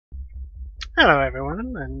Hello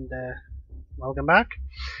everyone, and welcome back.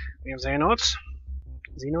 We have Xenonauts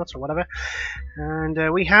or whatever,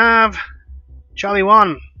 and we have Charlie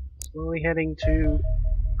 1. Slowly heading to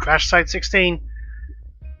Crash Site 16.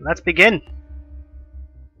 Let's begin.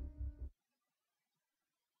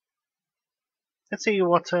 Let's see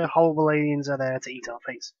what horrible aliens are there to eat our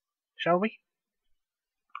face, shall we?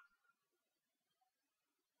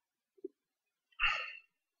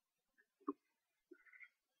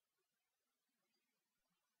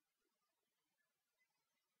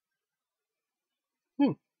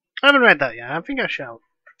 I haven't read that yet. I think I shall.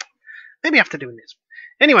 Maybe after doing this.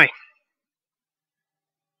 Anyway.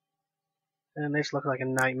 And this looks like a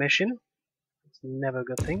night mission. It's never a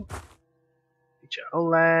good thing. Feature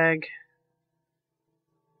Oleg.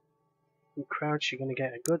 And crouch, you're going to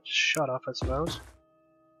get a good shot off, I suppose.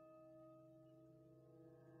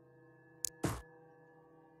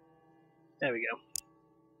 There we go.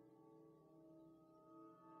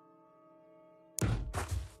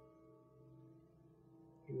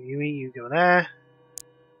 You go there.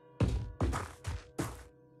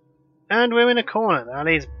 And we're in a corner. That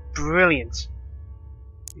is brilliant.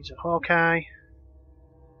 Use a Hawkeye.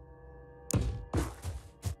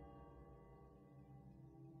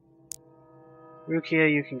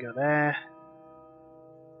 Rukia, you can go there.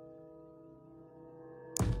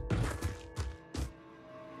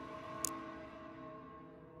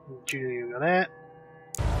 Judo, you go there.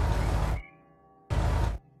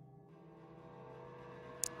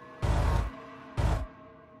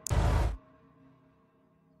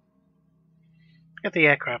 Get the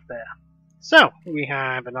aircraft there. So, we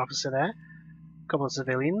have an officer there, a couple of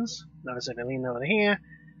civilians, another civilian over here,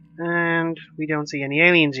 and we don't see any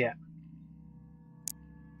aliens yet.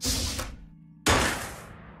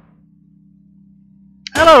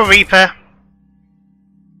 Hello, Reaper!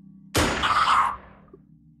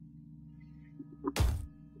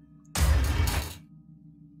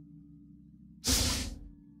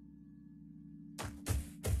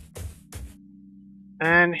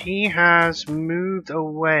 And he has moved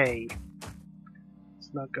away. It's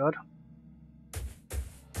not good.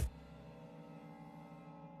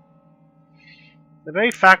 The very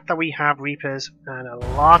fact that we have Reapers and a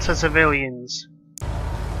lot of civilians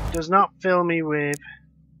does not fill me with...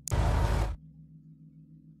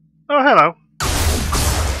 Oh, hello.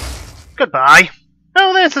 Goodbye.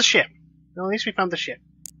 Oh, there's the ship. Well, at least we found the ship.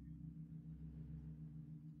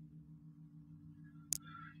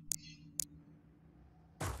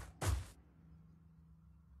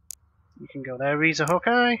 You can go there, Reza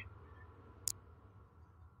Hawkeye.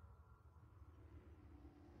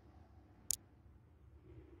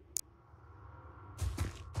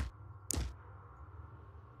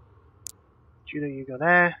 Judo, you go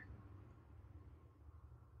there.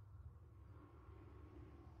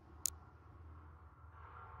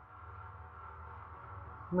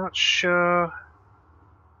 Not sure.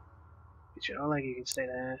 Oleg, you can stay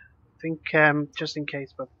there. I think just in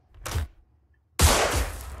case, but.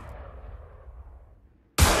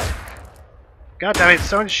 God damn it,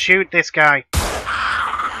 someone shoot this guy.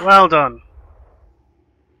 Well done.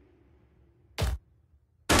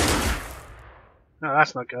 No,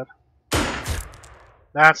 that's not good.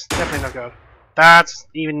 That's definitely not good. That's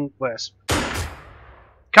even worse.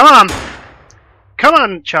 Come on! Come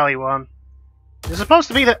on, Charlie 1. You're supposed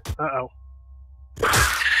to be the... Uh-oh.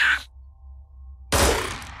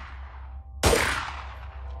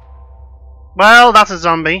 Well, that's a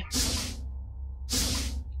zombie.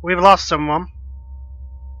 We've lost someone.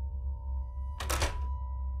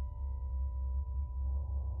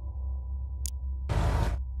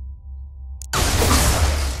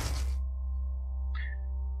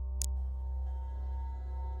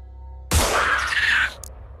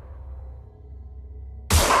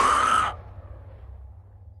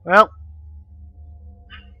 Well,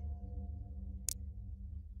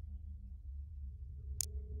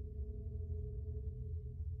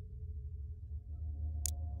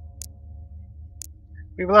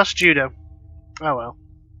 we've lost Judo. Oh well.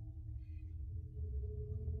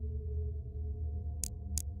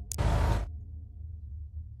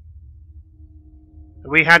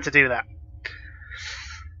 We had to do that.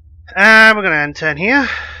 And we're going to end turn here.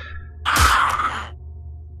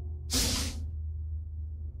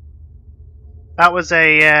 That was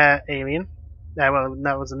a alien. Well,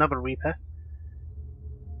 that was another Reaper.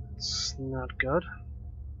 It's not good.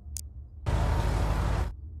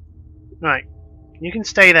 Right, you can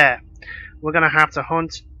stay there. We're gonna have to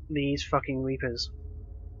hunt these fucking Reapers.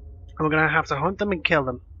 And we're gonna have to hunt them and kill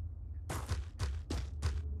them.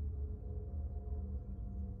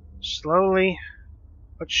 Slowly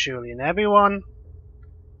but surely. And everyone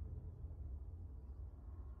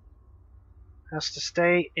has to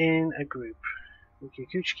stay in a group.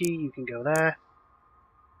 Kuchiki, you can go there.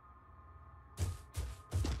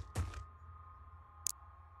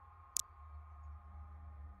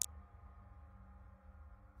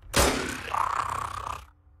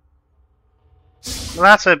 Well,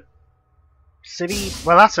 that's a city.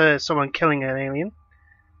 Well, that's someone killing an alien,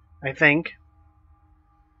 I think.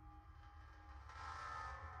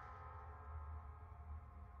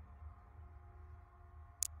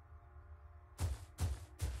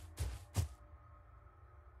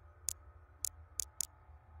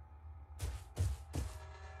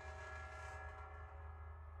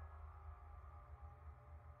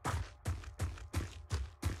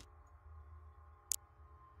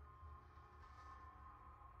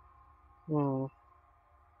 Hmm.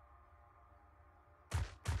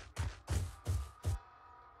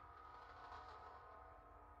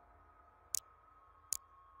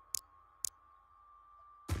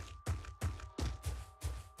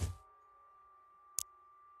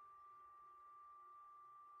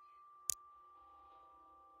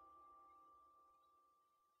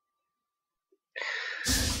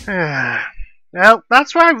 Well,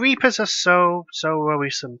 that's why Reapers are so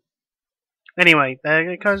worrisome. Anyway,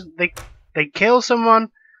 because they kill someone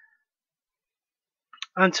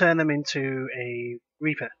and turn them into a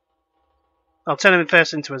Reaper. I'll turn them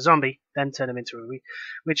first into a zombie, then turn them into a Reaper,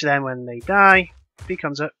 which then, when they die,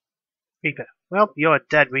 becomes a Reaper. Well, you're a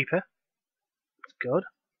dead Reaper. That's good.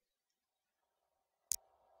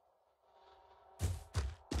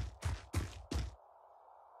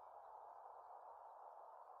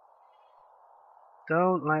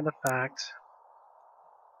 Don't like the fact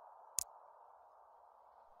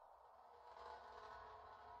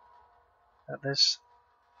that there's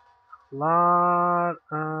a lot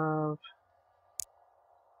of...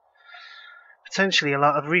 potentially a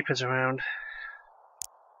lot of Reapers around.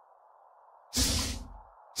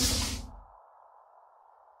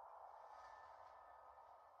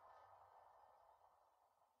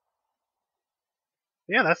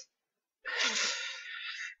 Yeah, that's...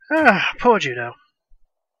 poor Judo.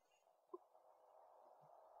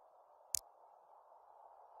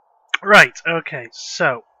 Right, okay,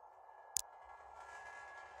 so...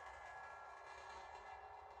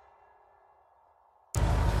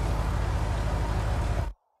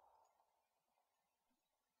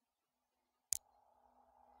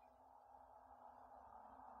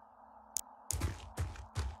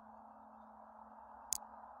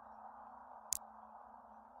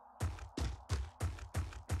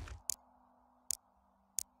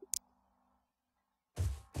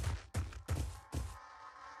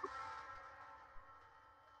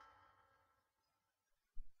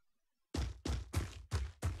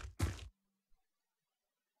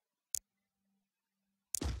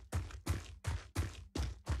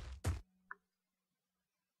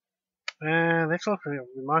 this looks like a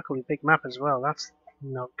remarkably big map as well. That's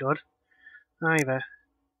not good either.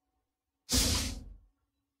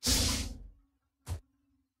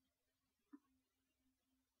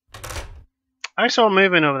 I saw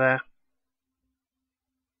moving over there.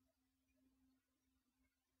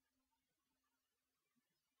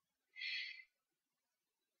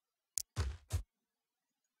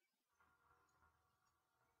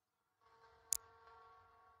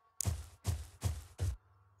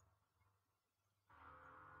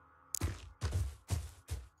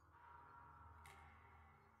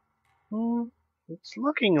 It's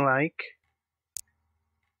looking like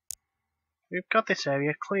we've got this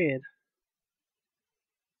area cleared.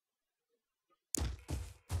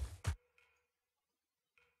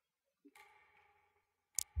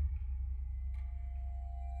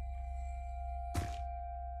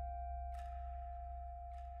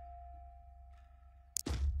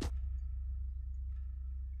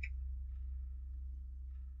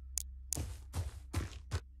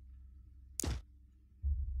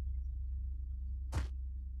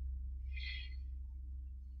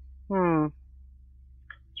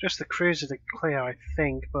 Just the cruiser to clear, I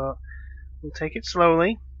think, but we'll take it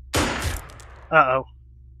slowly. Uh-oh.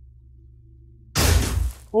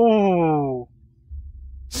 Ooh!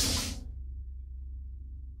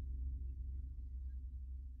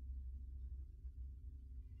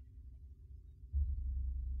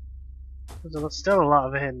 There's still a lot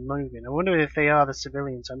of it moving. I wonder if they are the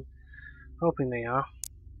civilians. I'm hoping they are.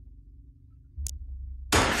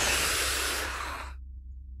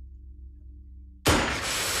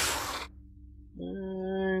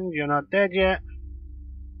 And you're not dead yet.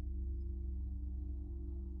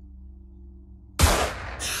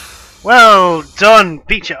 Well done!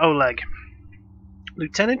 Beat your Oleg.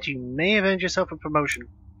 Lieutenant, you may have earned yourself a promotion.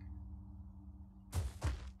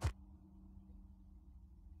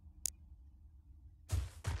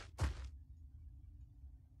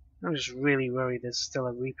 I'm just really worried there's still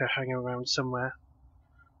a Reaper hanging around somewhere.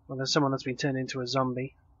 Or there's someone that's been turned into a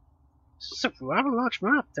zombie. It's a rather large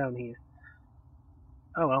map down here.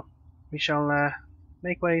 Oh well. We shall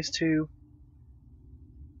make ways to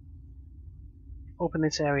open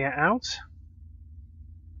this area out.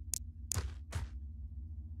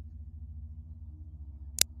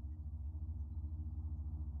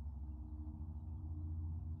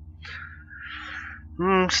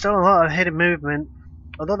 Still a lot of hidden movement.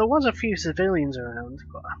 Although there was a few civilians around,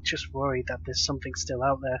 but I'm just worried that there's something still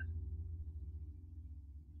out there.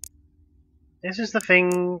 This is the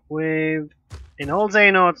thing with, in old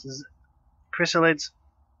Xenonauts, chrysalids,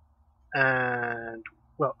 and,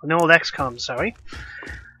 well, in old XCOM, sorry.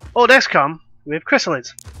 Old XCOM with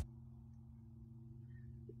chrysalids.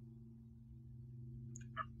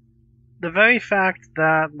 The very fact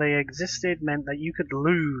that they existed meant that you could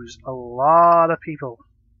lose a lot of people.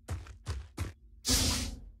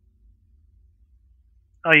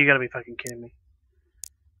 Oh, you gotta be fucking kidding me.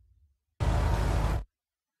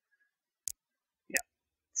 Yeah.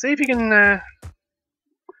 See if you can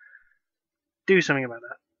do something about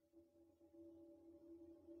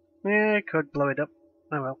that. Yeah, could blow it up.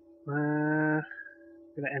 Oh well. Gonna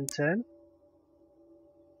end turn.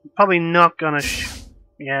 Probably not gonna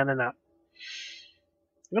yeah, they're not.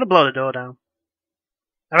 I'm gonna blow the door down.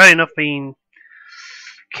 I've had enough being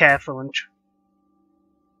careful and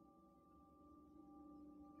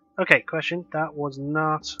okay, question. That was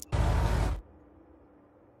not.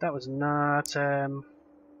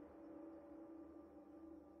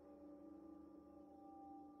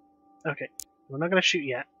 Okay, we're not gonna shoot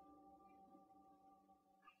yet.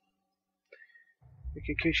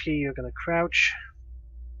 Kushki, you're gonna crouch.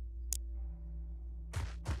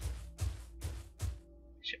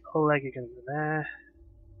 Oleg, you're gonna go there.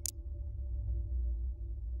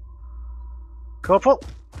 Corporal,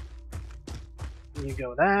 you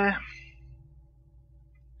go there.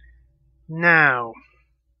 Now,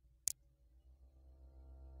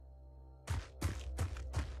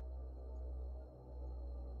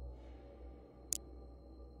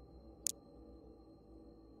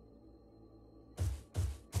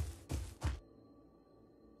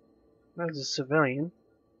 there's a civilian.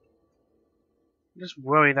 I'm just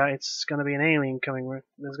worried that it's going to be an alien coming.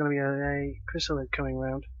 There's going to be a chrysalid coming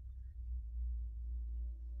round.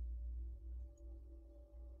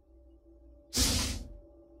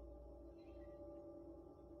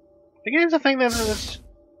 Beginning to think that there's...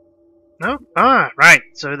 No? Ah, right.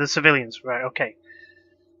 So the civilians. Right, okay.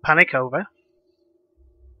 Panic over.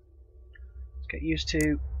 Let's get used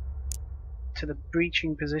to the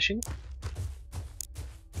breaching position.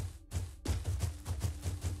 There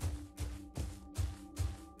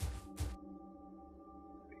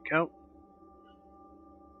we go.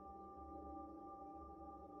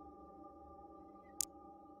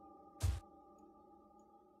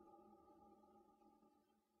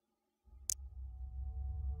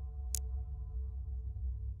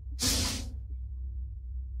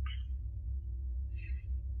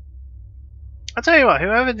 I'll tell you what,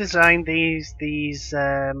 whoever designed the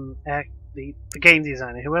game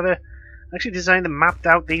designer, whoever actually designed and mapped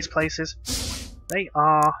out these places, they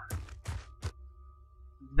are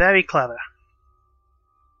very clever.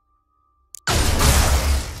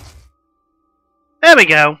 There we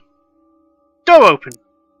go. Door open.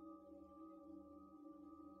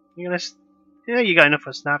 You gonna? Yeah, you got enough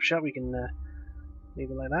for a snapshot. We can leave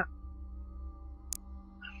it like that.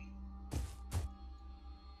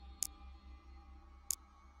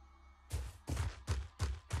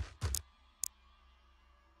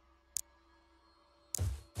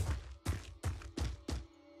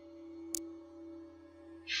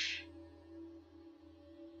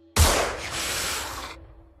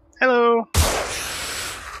 Hello.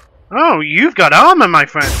 Oh, you've got armor, my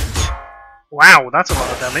friend. Wow, that's a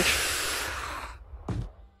lot of damage.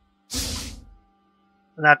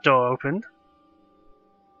 That door opened.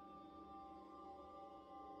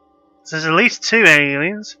 So there's at least 2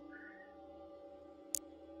 aliens.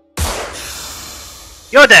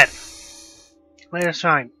 You're dead. That's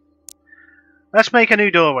fine. Let's make a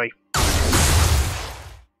new doorway.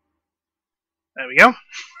 There we go.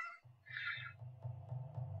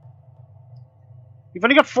 You've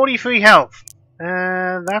only got 43 health.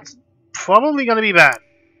 That's probably going to be bad.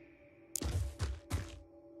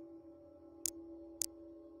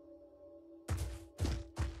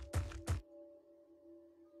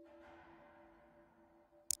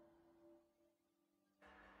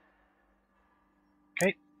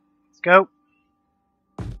 Okay, let's go.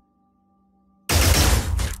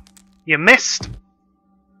 You missed.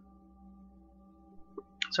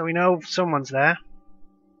 So we know someone's there.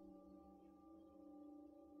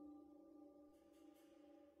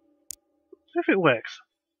 it works.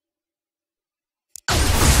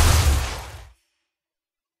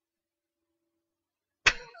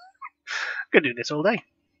 Could do this all day.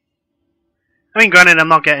 I mean, granted, I'm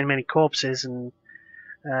not getting many corpses and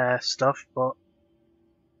stuff, but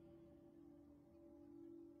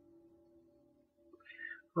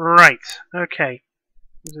right. Okay.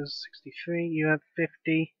 This is 63. You had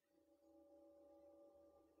 50.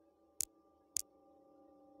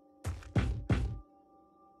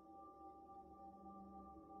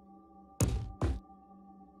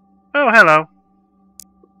 Oh, hello.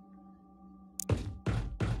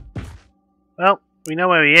 Well, we know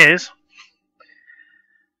where he is.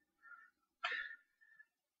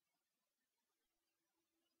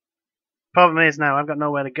 Problem is now I've got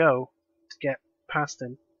nowhere to go to get past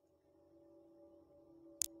him.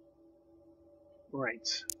 Right.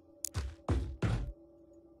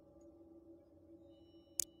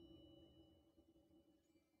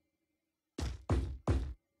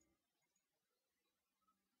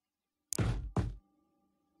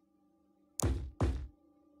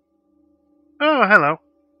 Oh, hello.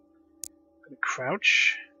 Gonna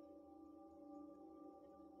crouch.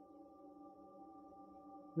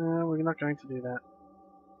 No, we're not going to do that.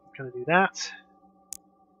 We're going to do that.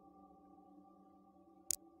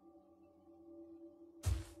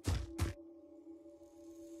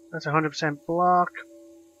 That's 100% block,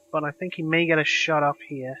 but I think he may get a shot off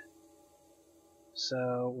here.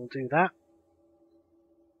 So we'll do that.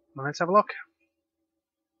 Now let's have a look.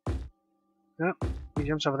 No, he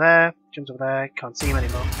jumps over there, can't see him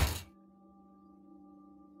anymore.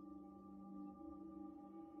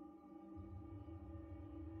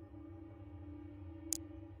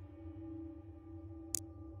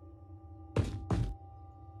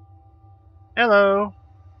 Hello.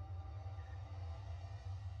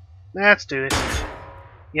 Let's do this.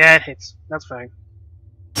 Yeah, it hits. That's fine.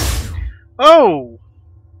 Oh!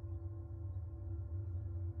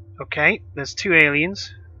 Okay, there's 2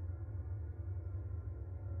 aliens.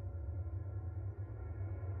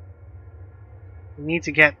 We need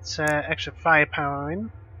to get extra firepower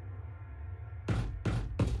in. There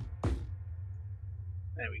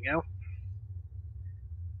we go.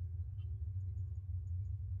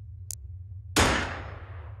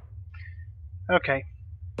 Okay.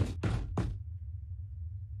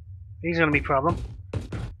 He's going to be a problem.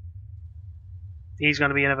 He's going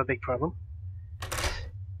to be another big problem.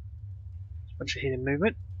 Bunch of hidden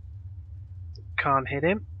movement. Can't hit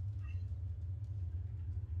him.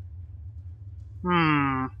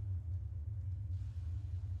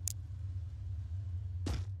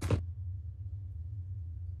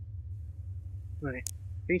 Right.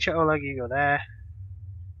 Feature Oleg, you go there.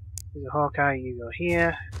 There's a Hawkeye, you go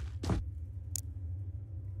here.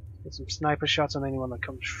 Get some sniper shots on anyone that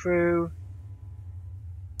comes through.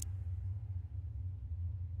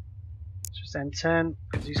 Just N10,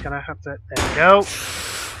 because he's gonna have to. There we go.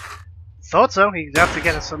 Thought so. He'd have to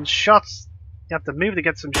get us some shots. You have to move to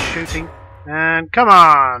get some shooting. And come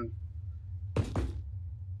on!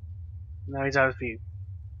 Now he's out of view.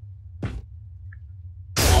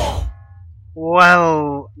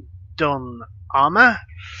 Well done, armor.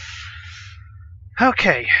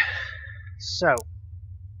 Okay, so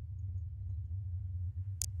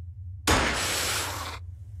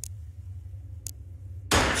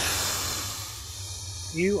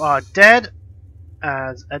you are dead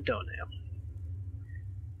as a doornail.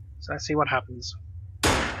 So let's see what happens.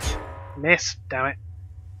 Miss, damn it.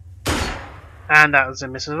 And that was a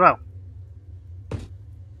miss as well.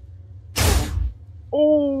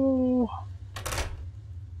 Oh!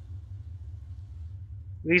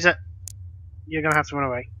 Lisa, you're gonna have to run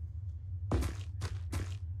away.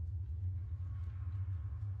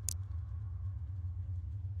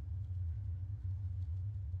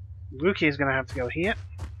 Rookie is gonna have to go here.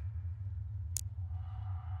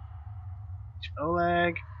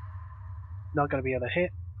 Oleg. Not gonna be able to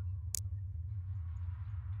hit.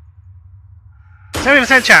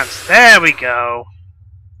 70% chance. There we go.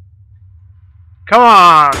 Come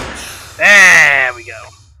on. There we go.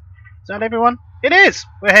 Is that everyone? It is!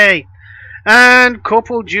 Hey! And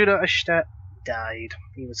Corporal Judah Ashta died.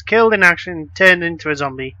 He was killed in action, turned into a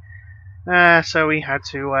zombie. So we had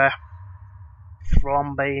to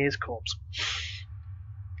flambe his corpse.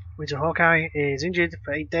 Winter Hawkeye is injured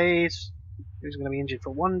for 8 days. He's going to be injured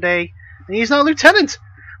for 1 day. And he's now Lieutenant!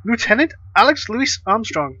 Lieutenant Alex Louis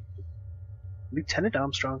Armstrong. Lieutenant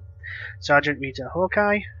Armstrong. Sergeant Rita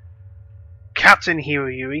Hawkeye. Captain Hiro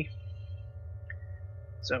Yuri.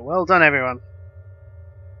 So well done, everyone.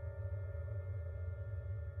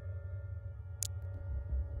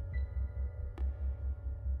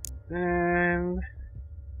 And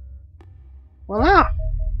Voila!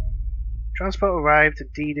 Transport arrived at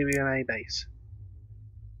DWMA base.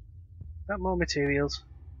 Is that more materials?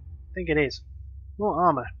 I think it is. More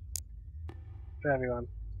armor. For everyone.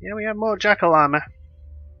 Yeah, we have more jackal armor.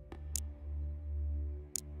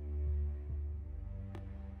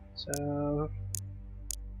 So...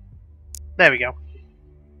 there we go.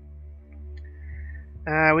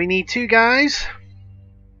 We need 2 guys.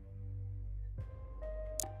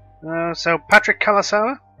 So Patrick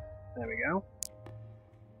Kalasawa. There we go.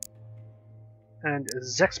 And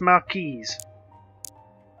Zex Marquis.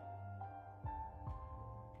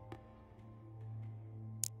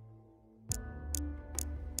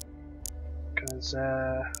 Because,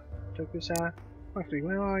 Tokusa, actually,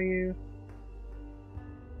 where are you?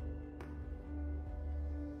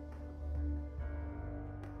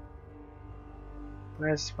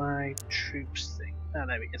 Where's my troops thing? Oh,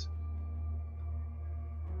 there he is.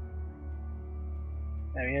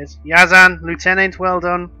 There he is. Yazan, Lieutenant, well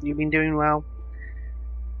done. You've been doing well.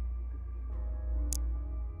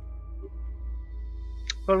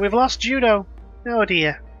 But we've lost Judo. Oh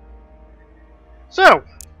dear. So,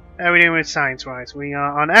 how are we doing with science-wise? We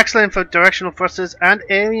are on excellent for directional thrusters and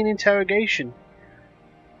alien interrogation.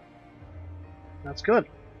 That's good.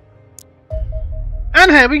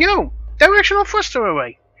 And here we go! Directional thruster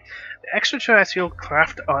array. The extraterrestrial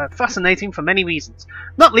craft are fascinating for many reasons,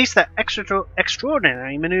 not least their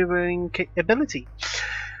extraordinary maneuvering ability.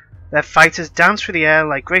 Their fighters dance through the air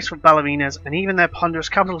like graceful ballerinas, and even their ponderous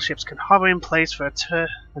capital ships can hover in place for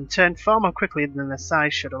and turn far more quickly than their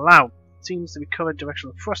size should allow. It seems the recovered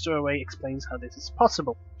directional thruster array explains how this is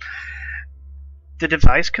possible. The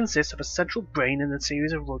device consists of a central brain and a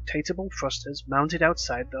series of rotatable thrusters mounted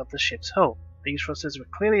outside of the ship's hull. These thrusters were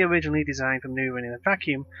clearly originally designed for maneuvering in a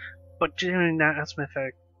vacuum, but during that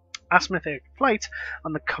atmospheric flight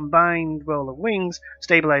on the combined roll of wings,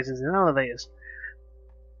 stabilizers and elevators.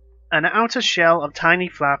 An outer shell of tiny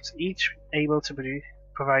flaps, each able to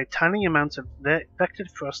provide tiny amounts of vectored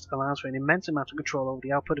thrust, allows for an immense amount of control over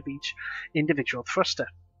the output of each individual thruster.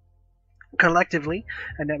 Collectively,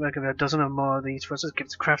 a network of a dozen or more of these thrusters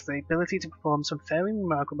gives the craft the ability to perform some fairly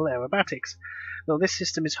remarkable aerobatics. Though this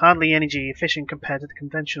system is hardly energy efficient compared to the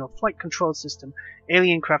conventional flight control system,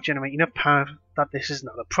 alien craft generate enough power that this is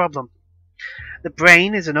not a problem. The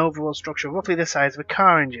brain is an overall structure roughly the size of a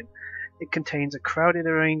car engine. It contains a crowded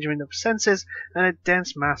arrangement of sensors and a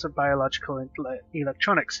dense mass of biological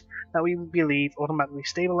electronics that we believe automatically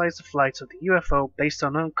stabilize the flight of the UFO based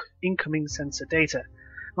on incoming sensor data.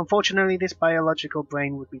 Unfortunately, this biological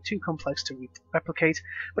brain would be too complex to replicate,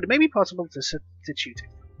 but it may be possible to substitute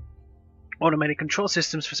it. Automated control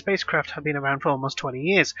systems for spacecraft have been around for almost 20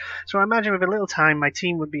 years, so I imagine with a little time my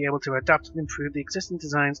team would be able to adapt and improve the existing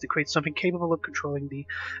designs to create something capable of controlling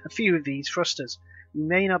a few of these thrusters. We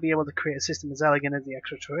may not be able to create a system as elegant as the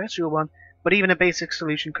extraterrestrial one, but even a basic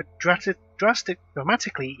solution could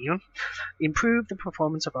dramatically even improve the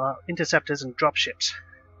performance of our interceptors and dropships.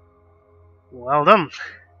 Well done!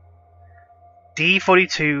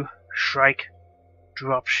 D-42 Shrike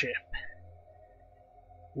dropship.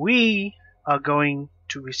 We are going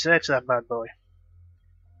to research that bad boy.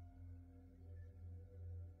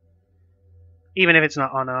 Even if it's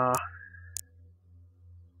not on our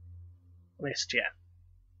list yet.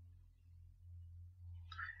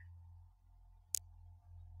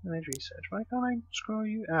 Image research. Why can't I scroll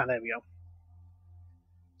you? Ah, there we go.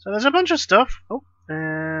 So there's a bunch of stuff. Oh,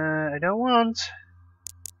 I don't want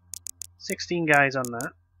 16 guys on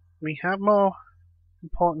that. We have more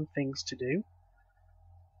important things to do.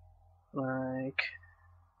 Like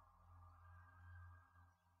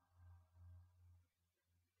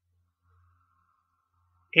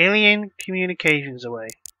alien communications away.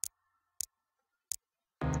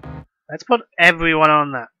 Let's put everyone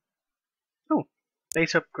on that. Oh,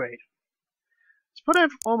 base upgrade. Let's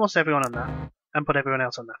put almost everyone on that, and put everyone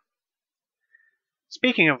else on that.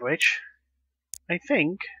 Speaking of which, I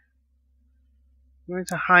think we're going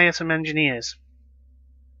to hire some engineers.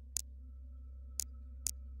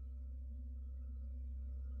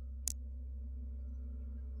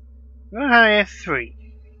 We're going to hire 3.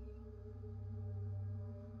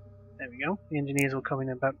 There we go. The engineers will come in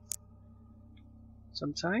about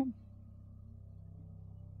some time.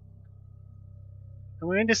 And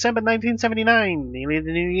we're in December 1979, nearly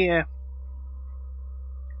the new year.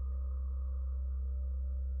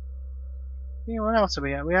 Yeah, what else are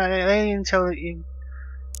we at? We are alien intelligence.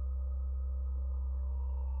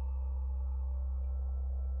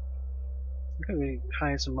 Could we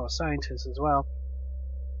hire some more scientists as well?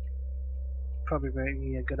 Probably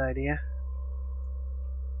be a good idea.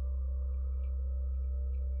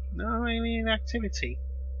 No alien activity.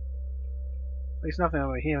 At least nothing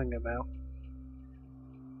we're hearing about.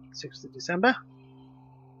 6th of December.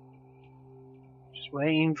 Just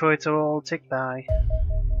waiting for it to all tick by.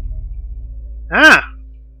 Ah!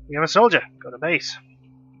 We have a soldier. Go to base.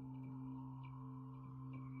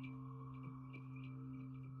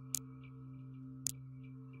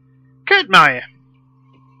 Kurtmeyer!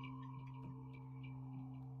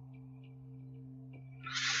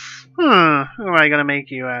 Who am I gonna make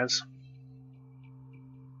you as?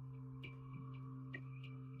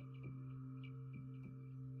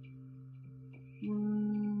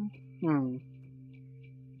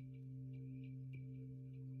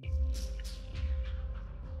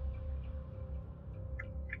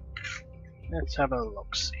 Let's have a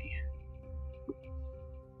look-see.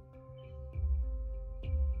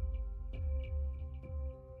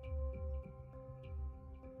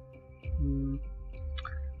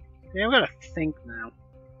 Yeah, I've got to think now.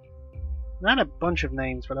 I had a bunch of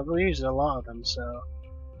names, but I've used a lot of them, so...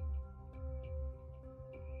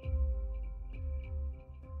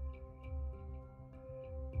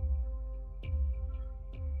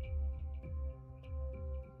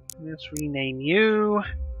 Let's rename you.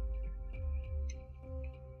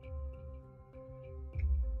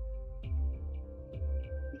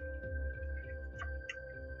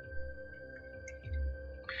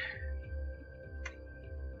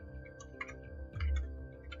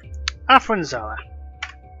 Afranzala.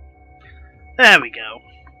 There we go.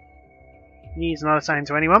 He's not assigned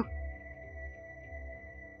to anyone.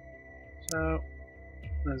 So,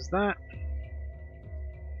 there's that.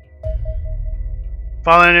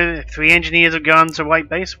 Following 3 engineers have gone to White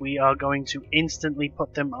Base, we are going to instantly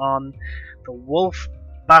put them on the Wolf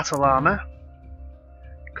Battle Armor.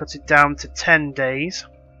 Cuts it down to 10 days.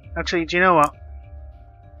 Actually, do you know what?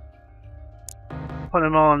 Put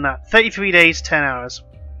them all on that. 33 days, 10 hours.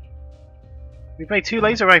 We've made 2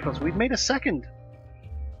 laser rifles. We've made a second.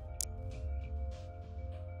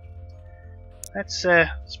 Let's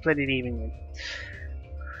split it evenly.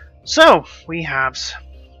 So, we have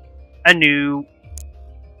a new...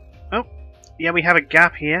 Oh, yeah, we have a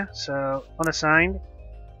gap here. So, unassigned.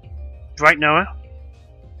 Bright Noah.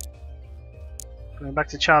 Going back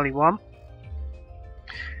to Charlie 1.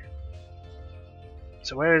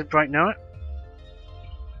 So, where is Bright Noah?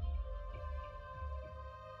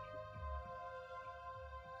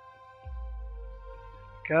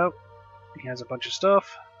 Go. He has a bunch of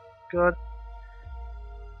stuff. Good.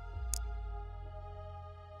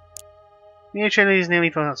 Neo Trinity is nearly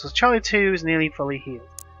full. So Charlie 2 is nearly fully healed.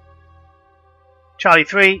 Charlie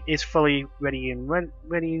 3 is fully ready and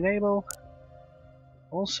able.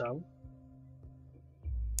 Also,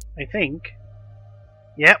 I think,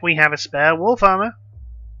 yeah, we have a spare wolf armor.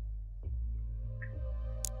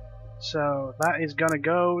 So that is gonna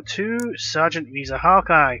go to Sergeant Visa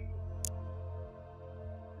Hawkeye.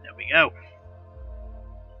 There we go.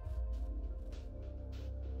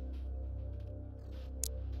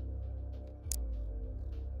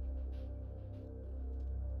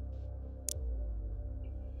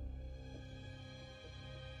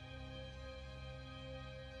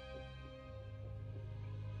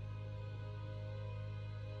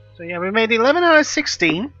 So yeah, we made 11 out of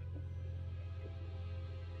 16.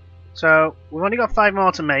 So we've only got 5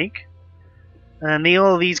 more to make, and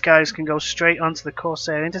all of these guys can go straight onto the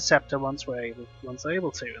Corsair Interceptor once they're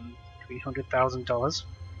able to, and $300,000.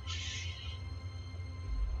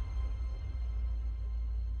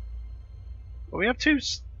 But we have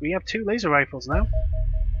two laser rifles now.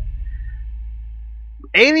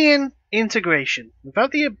 Alien integration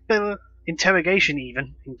without the ability. Interrogation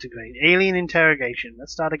even. Integrate. Alien interrogation.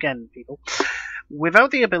 Let's start again, people.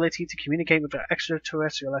 Without the ability to communicate with our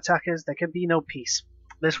extraterrestrial attackers, there can be no peace.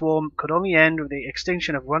 This war could only end with the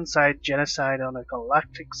extinction of one-side genocide on a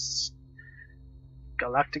galactic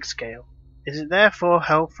scale. Is it therefore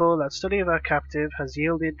helpful that study of our captive has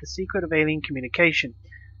yielded the secret of alien communication?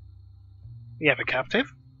 We have a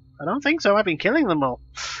captive? I don't think so. I've been killing them all.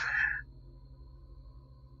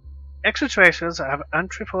 Extraterrestrials have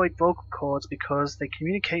anthropoid vocal cords because they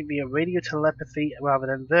communicate via radio telepathy rather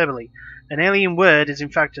than verbally. An alien word is in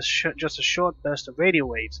fact just a short burst of radio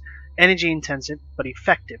waves, energy intensive but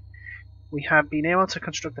effective. We have been able to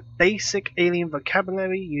construct a basic alien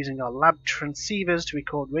vocabulary using our lab transceivers to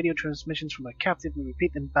record radio transmissions from our captive and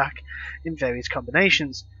repeat them back in various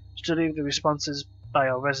combinations. Study of the responses by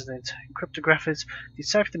our resident cryptographers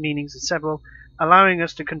decipher the meanings of several, allowing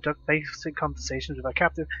us to conduct basic conversations with our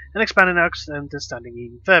captive and expanding our understanding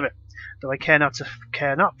even further. Though I care not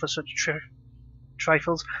for such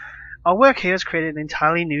trifles, our work here has created an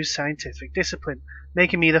entirely new scientific discipline,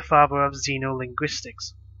 making me the father of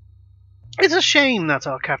xenolinguistics. It's a shame that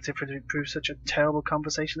our captive proved such a terrible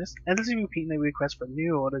conversationalist, endlessly repeating their requests for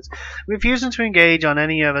new orders, refusing to engage on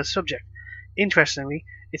any other subject. Interestingly,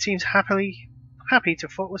 it seems happy to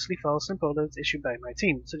thoughtlessly follow simple orders issued by my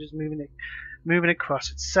team, such as moving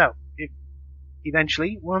across itself.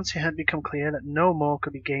 Eventually, once it had become clear that no more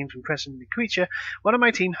could be gained from pressing the creature, one of my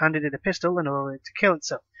team handed it a pistol and ordered it to kill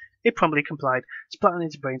itself. It promptly complied, splattering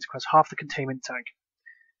its brains across half the containment tank.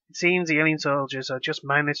 It seems the alien soldiers are just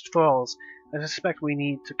mindless thralls. I suspect we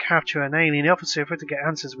need to capture an alien officer for to get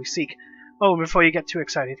answers we seek. Oh, and before you get too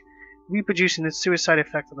excited, reproducing the suicide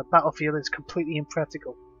effect on the battlefield is completely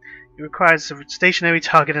impractical. It requires a stationary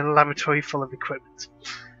target in a laboratory full of equipment.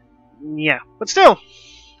 Yeah, but still,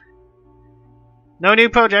 no new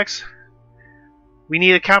projects. We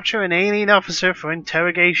need to capture an alien officer for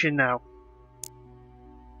interrogation now.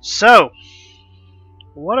 So,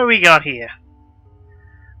 what do we got here?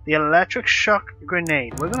 The electric shock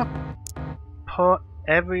grenade. We're gonna put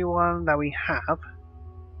everyone that we have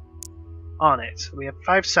on it. We have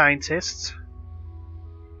 5 scientists.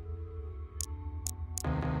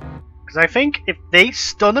 Because I think if they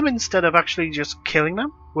stun them instead of actually just killing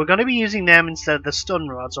them, we're going to be using them instead of the stun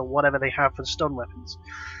rods or whatever they have for stun weapons.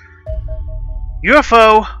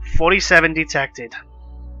 UFO 47 detected.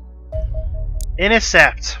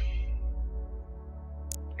 Intercept.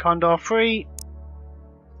 Condor 3.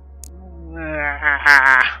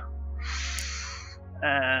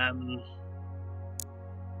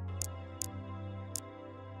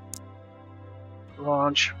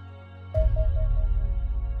 Launch.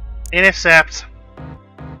 Intercept.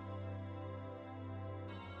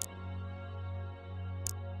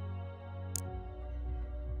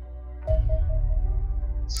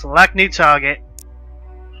 Select new target.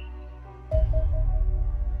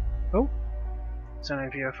 Oh. Send a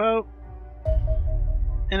UFO.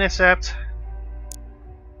 Intercept.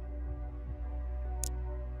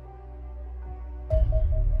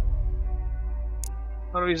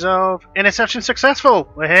 Auto resolve. Interception successful!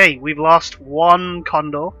 Well, hey, we've lost 1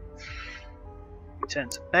 Condor. Return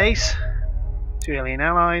to base. 2 alien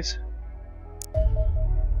allies.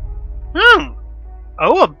 Oh,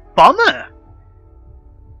 a bomber!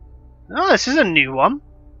 Oh, this is a new one.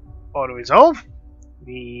 Auto resolve.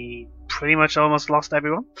 We pretty much almost lost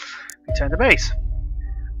everyone. Return to base.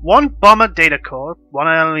 1 bomber data core, 1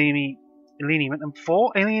 alien and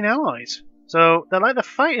 4 alien allies. So they're like the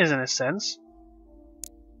fighters in a sense.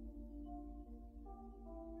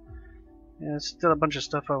 Yeah, there's still a bunch of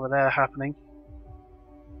stuff over there happening.